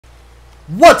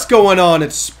What's going on?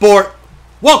 It's Sport.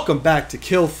 Welcome back to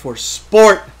Kill for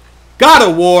Sport. God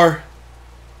of War.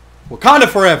 Wakanda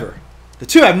Forever. The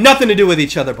two have nothing to do with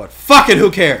each other, but fucking who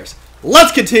cares?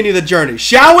 Let's continue the journey,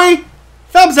 shall we?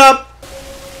 Thumbs up.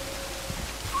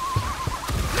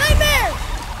 Nightmare!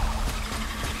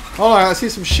 Hold on, I see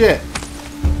some shit.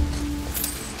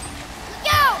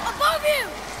 Look out! Above you!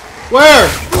 Where?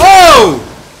 Oh!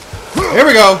 Here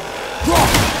we go.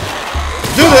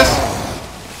 Let's do this.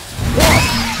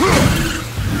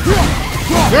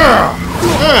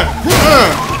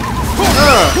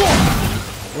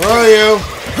 Where are you?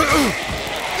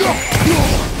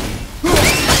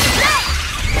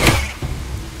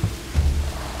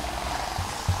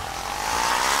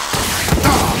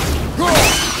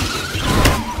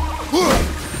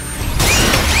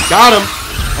 Got him.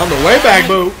 On the way back,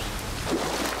 boo.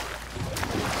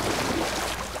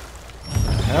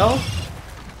 Hell?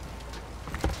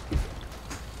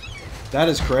 That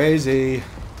is crazy.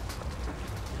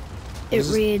 It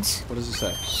reads, what does it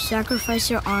say? Sacrifice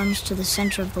your arms to the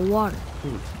center of the water.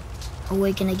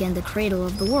 Awaken again the cradle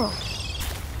of the world.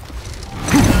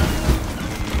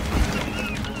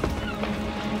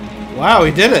 Wow,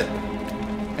 he did it.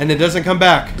 And it doesn't come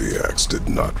back. The axe did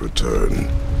not return.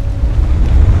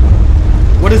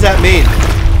 What does that mean?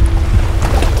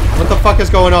 What the fuck is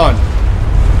going on?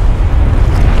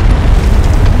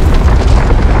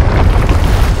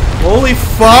 Holy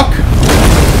fuck!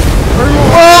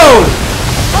 Whoa!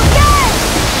 Okay!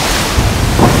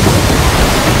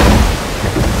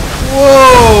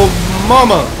 Whoa,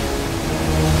 mama!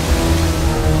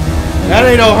 That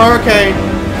ain't no hurricane.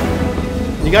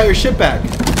 You got your shit back.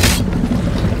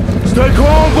 Stay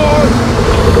calm, boy!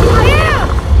 I am!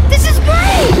 This is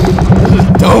great! This is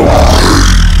dope.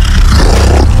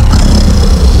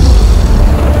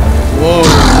 Whoa.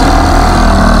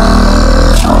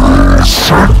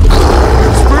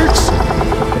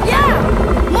 Yeah!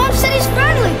 Mom said he's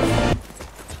friendly!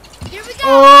 Here we go!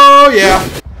 Oh, yeah.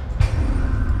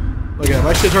 Look at it.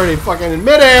 My shit's already fucking in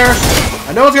midair.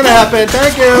 I know what's gonna happen.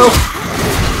 Thank you.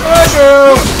 Thank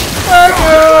you. Thank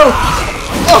you.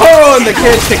 Oh, and the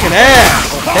kid's kicking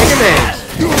ass. Taking names.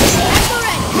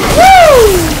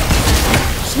 Woo!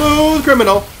 Smooth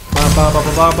criminal. I'm gonna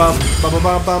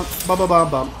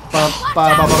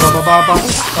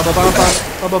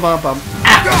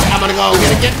go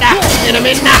get that in a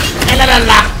minute.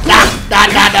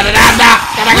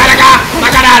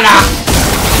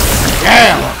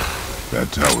 Yeah. That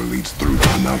tower leads through to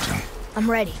the mountain. I'm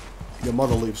ready. Your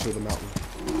mother leaves through the mountain.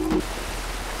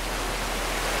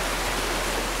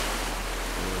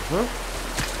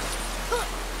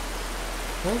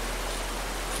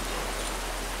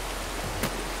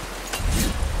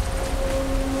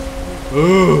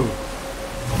 Ooh.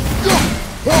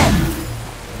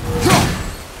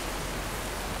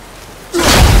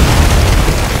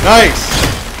 Nice.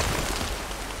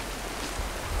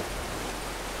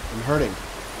 I'm hurting.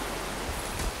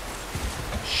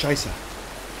 Scheisse.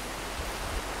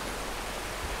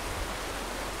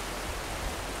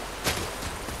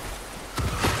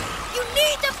 You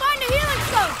need to find a healing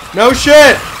stone! No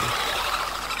shit.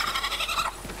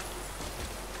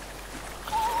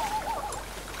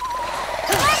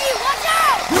 Maggie, watch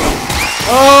out!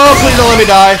 Oh, please don't let me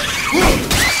die.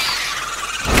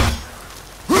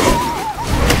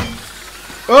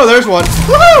 Oh, there's one.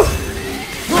 Woohoo!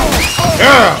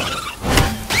 Yeah.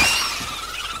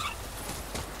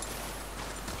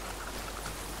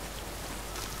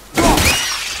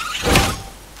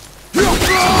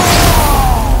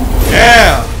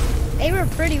 Yeah. They were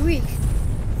pretty weak.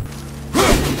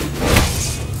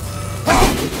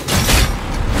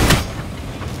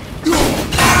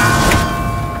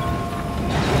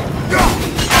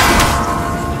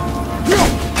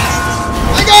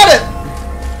 I got it.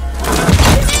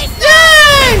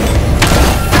 Yay!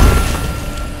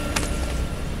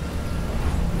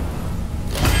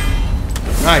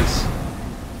 Nice.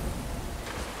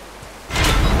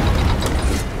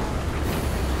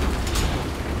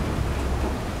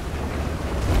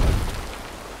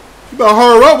 You better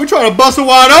hurry up. We're trying to bust it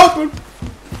wide open.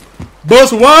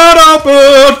 Bust it wide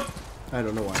open. I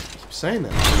don't know why I keep saying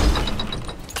that.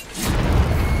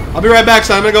 I'll be right back,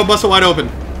 son. I'm gonna go bust it wide open.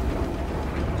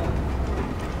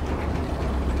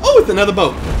 Oh, it's another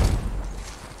boat.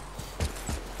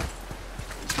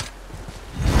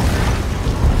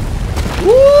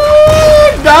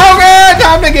 Woo, doggy,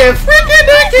 time to get freaking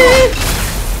dicky.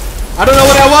 I don't know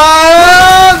what that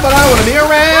was, but I want to be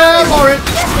around for it.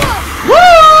 Woo!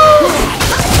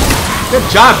 Good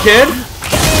job, kid.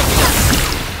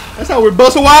 That's how we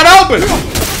bust it wide open.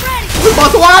 We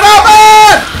bust it wide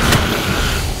open.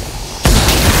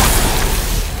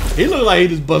 He looked like he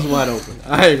just bust wide open.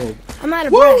 I ain't gonna. I'm out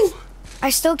of Woo! breath.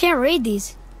 I still can't read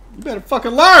these. You better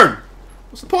fucking learn.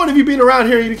 What's the point of you being around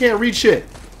here and you can't read shit?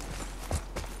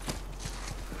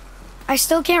 I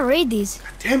still can't read these.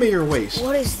 Damn it, your waist.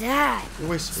 What is that? Your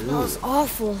waist It smells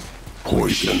awful.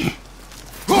 Poison.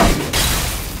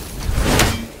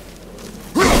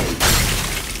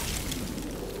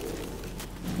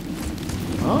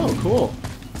 Oh, cool.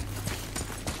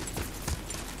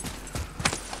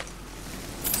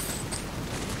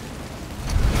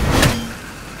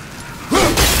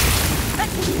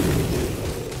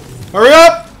 Hurry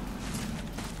up!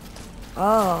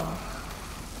 Oh.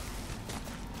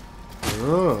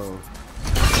 Oh.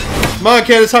 Come on,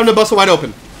 kid, it's time to bust it wide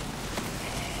open.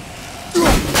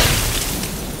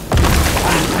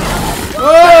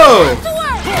 Oh!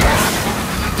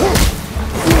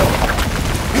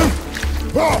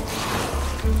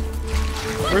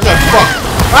 Where's that fuck?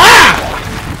 Ah!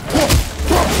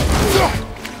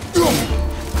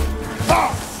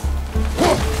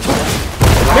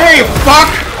 Hey,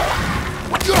 fuck!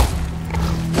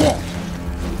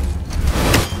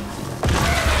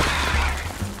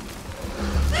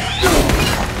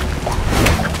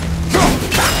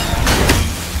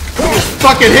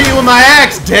 Fucking hit you with my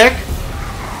axe, dick!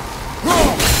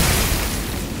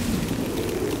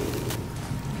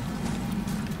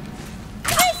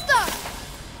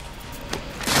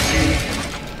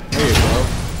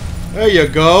 There you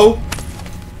go.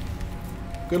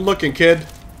 Good looking, kid.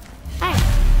 Hey,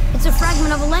 it's a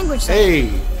fragment of a language.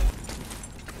 Hey.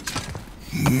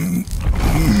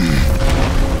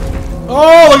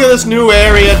 Oh, look at this new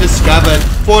area discovered.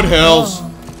 Foothills.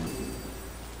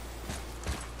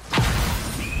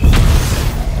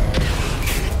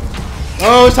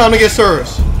 Oh, it's time to get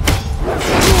service.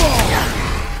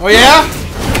 Oh, yeah?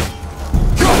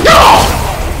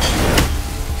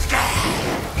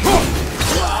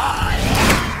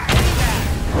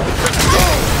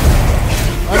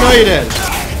 I know you did.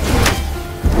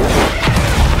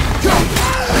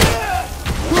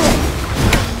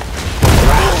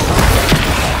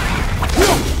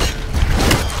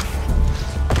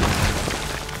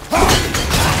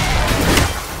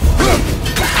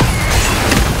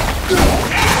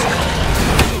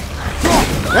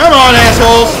 Come on,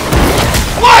 assholes!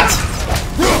 What?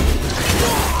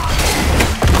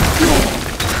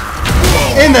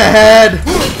 In the head!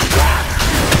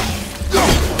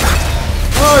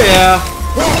 Oh yeah!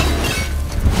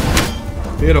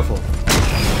 Beautiful.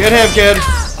 Get him, kid!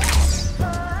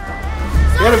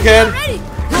 Get him, kid!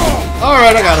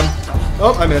 Alright, I got him.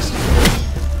 Oh, I missed.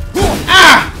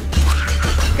 Ah!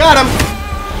 Got him!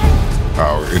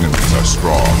 Our enemies are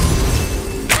strong.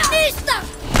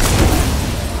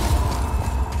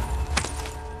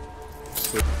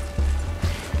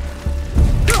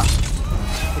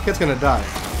 The kid's gonna die.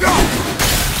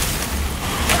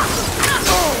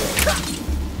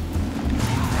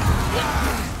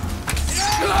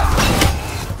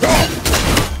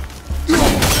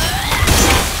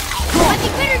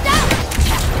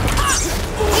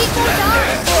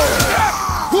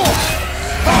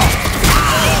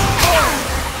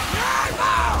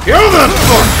 Kill that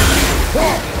fuck!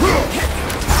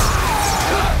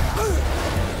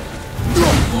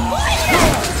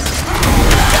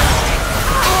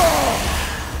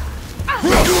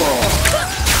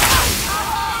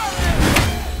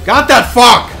 Got that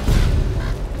fuck!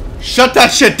 Shut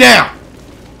that shit down!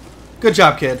 Good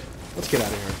job, kid. Let's get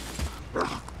out of here.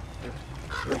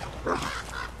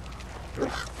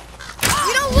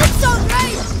 You don't look so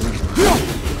great!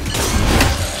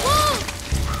 Whoa!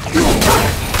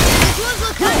 Those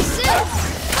look kind of sick!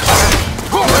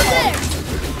 Who's there?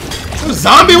 Those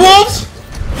zombie wolves?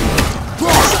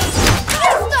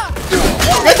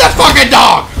 Get that fucking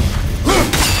dog!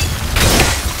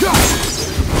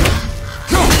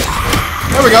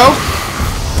 There we go.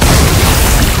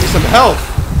 Need some help.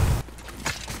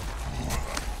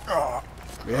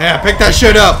 Yeah, pick that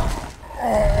shit up.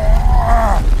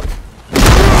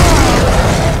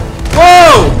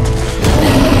 Whoa!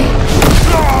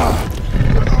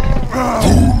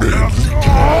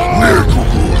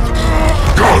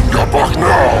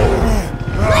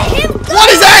 What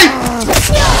is that?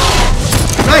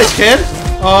 Nice, kid.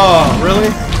 Oh, really?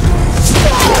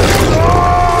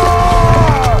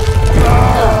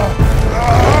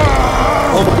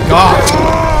 Oh my god.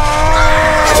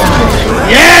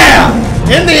 Yeah!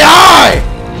 In the eye!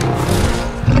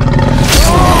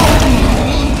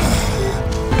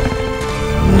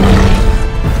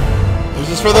 This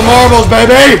is for the marbles,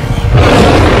 baby!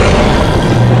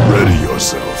 Ready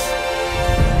yourself.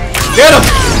 Get him!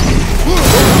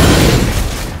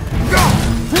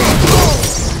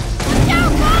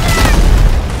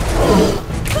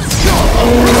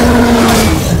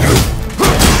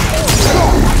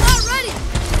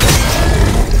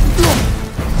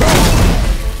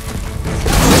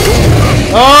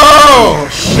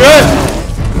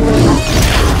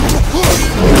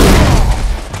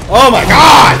 Oh my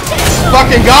god!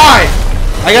 Fucking guy!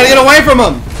 I gotta get away from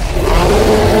him!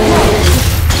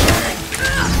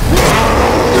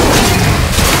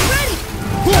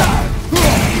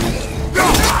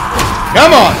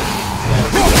 Come on!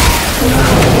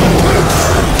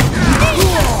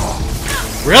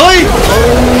 Really?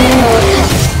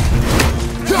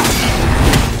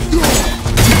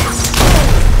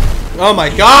 Oh my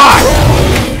god!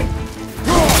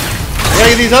 I gotta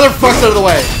get these other fucks out of the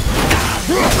way.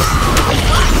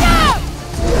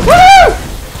 Woo!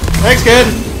 Thanks, kid.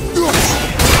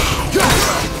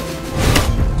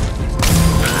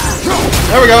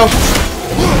 There we go.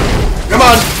 Come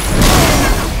on.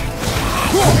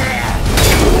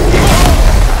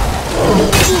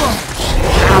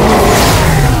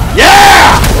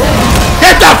 Yeah!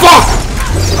 Get that fuck!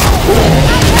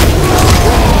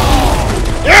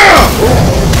 Yeah!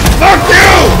 Fuck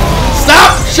you!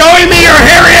 Stop showing me your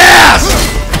hairy ass!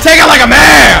 Take it like a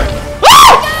man!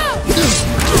 Woo!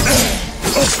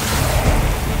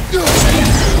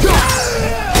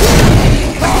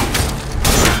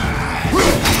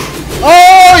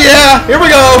 Oh yeah! Here we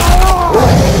go!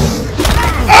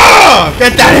 Oh!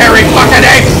 Get that hairy fucking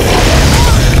ape!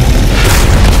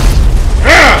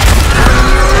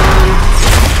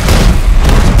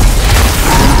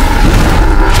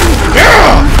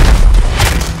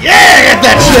 Yeah, get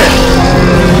that shit!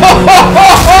 Oh,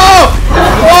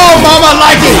 mama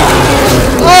like it!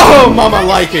 Oh, mama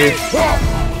like it!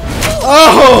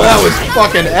 Oh, that was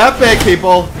fucking epic,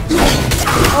 people!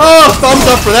 Oh, thumbs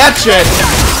up for that shit!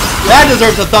 That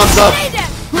deserves a thumbs up!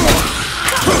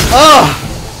 Oh!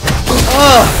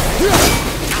 Oh!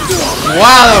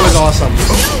 Wow, that was awesome!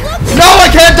 No,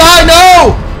 I can't die!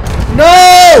 No!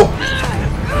 No!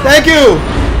 Thank you!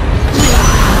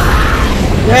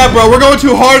 Yeah, bro, we're going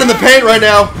too hard in the paint right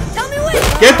now.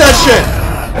 Get that shit.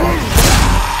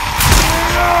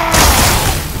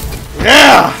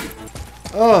 Yeah.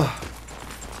 Oh.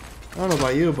 I don't know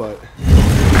about you, but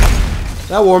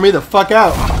that wore me the fuck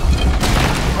out.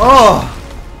 Oh.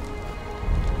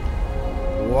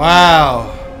 Wow.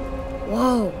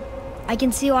 Whoa. I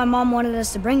can see why Mom wanted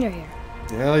us to bring her here.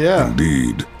 Hell yeah.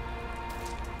 Indeed.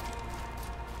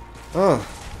 Oh.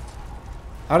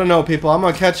 I don't know, people. I'm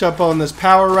gonna catch up on this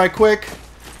power right quick.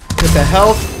 Get the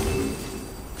health.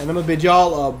 And I'm gonna bid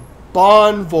y'all a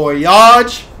bon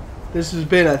voyage. This has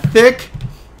been a thick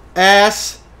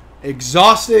ass,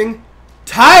 exhausting,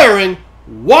 tiring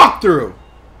walkthrough.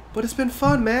 But it's been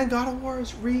fun, man. God of War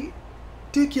is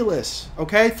ridiculous.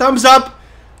 Okay? Thumbs up.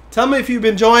 Tell me if you've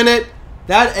been enjoying it.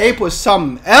 That ape was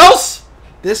something else.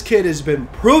 This kid has been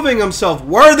proving himself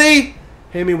worthy.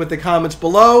 Hit me with the comments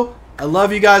below. I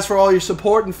love you guys for all your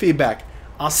support and feedback.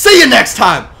 I'll see you next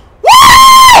time.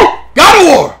 Woo! God of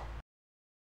War!